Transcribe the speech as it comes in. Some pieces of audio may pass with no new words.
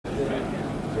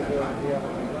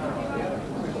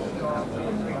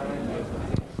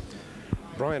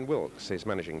Bryan Wilkes is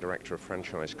Managing Director of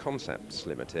Franchise Concepts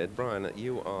Limited. Bryan,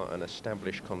 you are an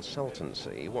established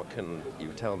consultancy. What can you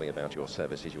tell me about your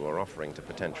services you are offering to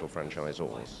potential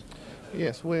franchisors?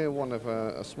 Yes, we're one of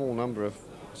a small number of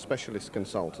specialist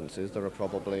consultancies. There are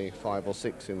probably 5 or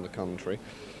 6 in the country.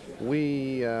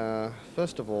 We,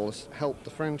 first of all, help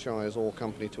the franchisor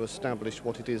company to establish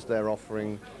what it is they're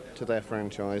offering to their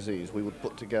franchisees. We would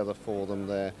put together for them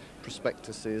their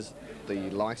prospectuses, the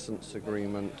license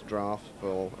agreement draft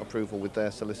for approval with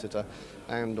their solicitor,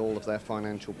 and all of their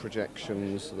financial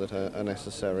projections that are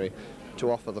necessary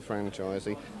to offer the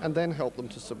franchisee, and then help them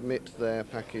to submit their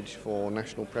package for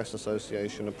National Press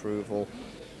Association approval,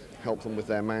 help them with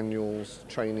their manuals,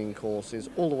 training courses,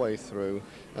 all the way through,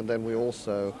 and then we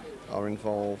also are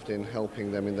involved in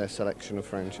helping them in their selection of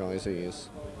franchisees.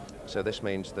 So this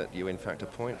means that you in fact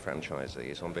appoint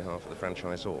franchisees on behalf of the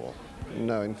franchisor?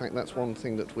 No, in fact that's one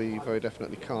thing that we very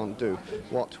definitely can't do.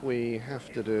 What we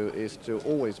have to do is to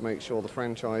always make sure the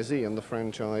franchisee and the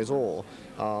franchisor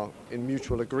are in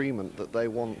mutual agreement that they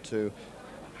want to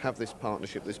have this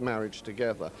partnership, this marriage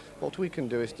together. What we can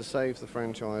do is to save the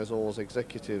franchisor's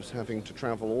executives having to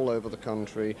travel all over the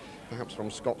country, perhaps from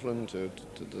Scotland to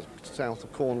the south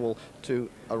of Cornwall,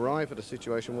 to arrive at a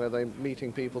situation where they're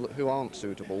meeting people who aren't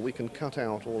suitable. We can cut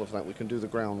out all of that, we can do the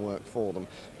groundwork for them,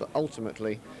 but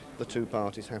ultimately the two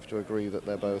parties have to agree that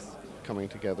they're both coming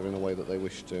together in a way that they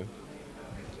wish to.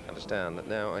 Understand.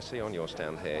 Now I see on your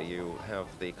stand here you have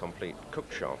the complete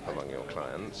cook shop among your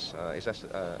clients. Is that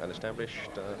an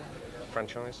established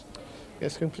franchise?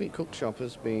 Yes, Complete Cook Shop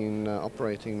has been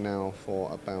operating now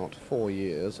for about 4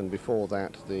 years, and before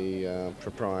that the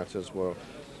proprietors were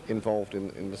involved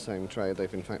in the same trade.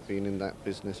 They've in fact been in that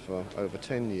business for over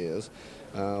 10 years.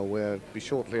 We'll be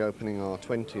shortly opening our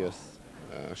 20th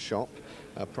shop.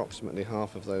 Approximately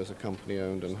half of those are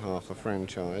company-owned and half are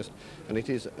franchised, and it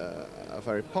is a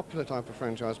very popular type of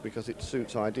franchise because it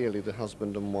suits ideally the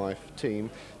husband and wife team.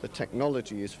 The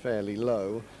technology is fairly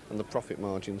low and the profit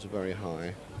margins are very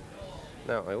high.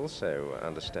 Now I also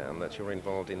understand that you're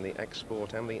involved in the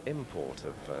export and the import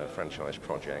of franchise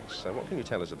projects. So what can you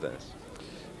tell us of this?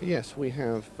 Yes, we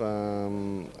have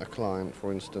a client,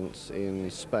 for instance, in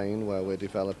Spain where we're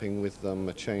developing with them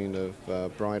a chain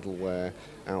of bridal wear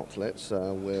outlets.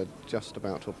 We're just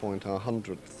about to appoint our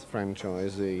 100th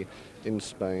franchisee in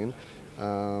Spain,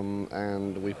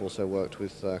 and we've also worked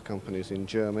with companies in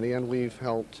Germany, and we've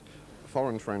helped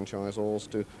foreign franchisors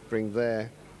to bring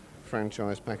their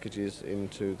franchise packages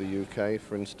into the UK.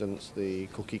 For instance, the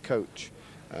Cookie Coach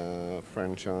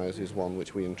franchise is one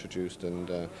which we introduced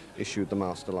and issued the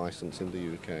master license in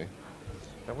the UK.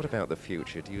 Now what about the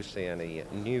future? Do you see any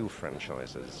new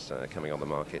franchises coming on the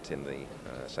market in the,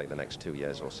 say, the next 2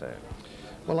 years or so?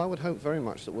 Well, I would hope very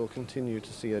much that we'll continue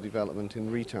to see a development in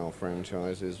retail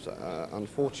franchises.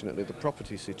 Unfortunately, the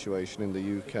property situation in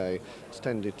the UK has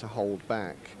tended to hold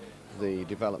back the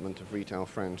development of retail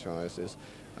franchises.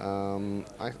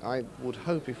 I would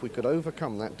hope if we could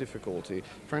overcome that difficulty.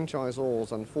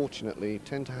 Franchisors, unfortunately,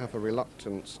 tend to have a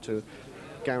reluctance to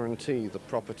guarantee the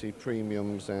property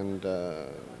premiums and the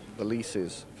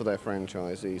leases for their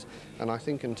franchisees, and I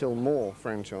think until more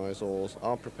franchisors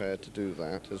are prepared to do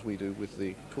that, as we do with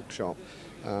the cook shop,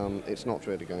 it's not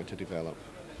really going to develop.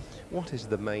 What is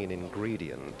the main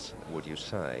ingredient, would you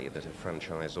say, that a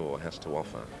franchisor has to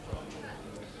offer?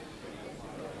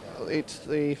 It's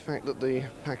the fact that the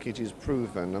package is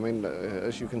proven. I mean,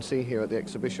 as you can see here at the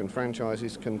exhibition,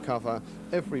 franchises can cover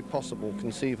every possible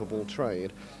conceivable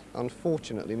trade.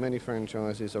 Unfortunately, many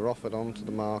franchises are offered onto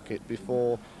the market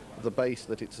before the base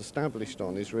that it's established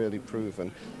on is really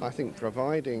proven. I think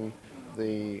providing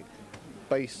the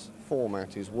base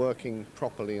format is working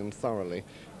properly and thoroughly,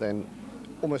 then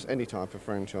almost any type of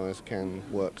franchise can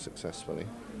work successfully.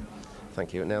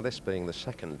 Thank you. Now, this being the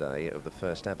second day of the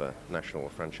first ever National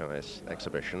Franchise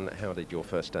Exhibition, how did your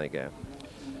first day go?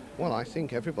 Well, I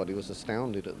think everybody was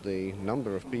astounded at the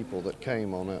number of people that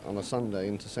came on a Sunday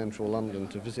into central London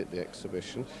to visit the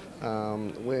exhibition.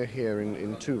 We're here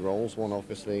in 2 roles, one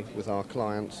obviously with our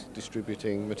clients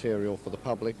distributing material for the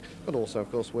public, but also of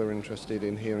course we're interested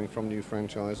in hearing from new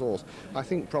franchisors. I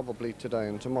think probably today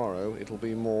and tomorrow it'll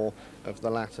be more of the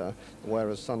latter,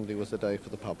 whereas Sunday was a day for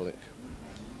the public.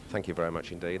 Thank you very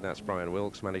much indeed. That's Bryan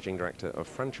Wilkes, Managing Director of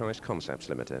Franchise Concepts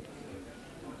Limited.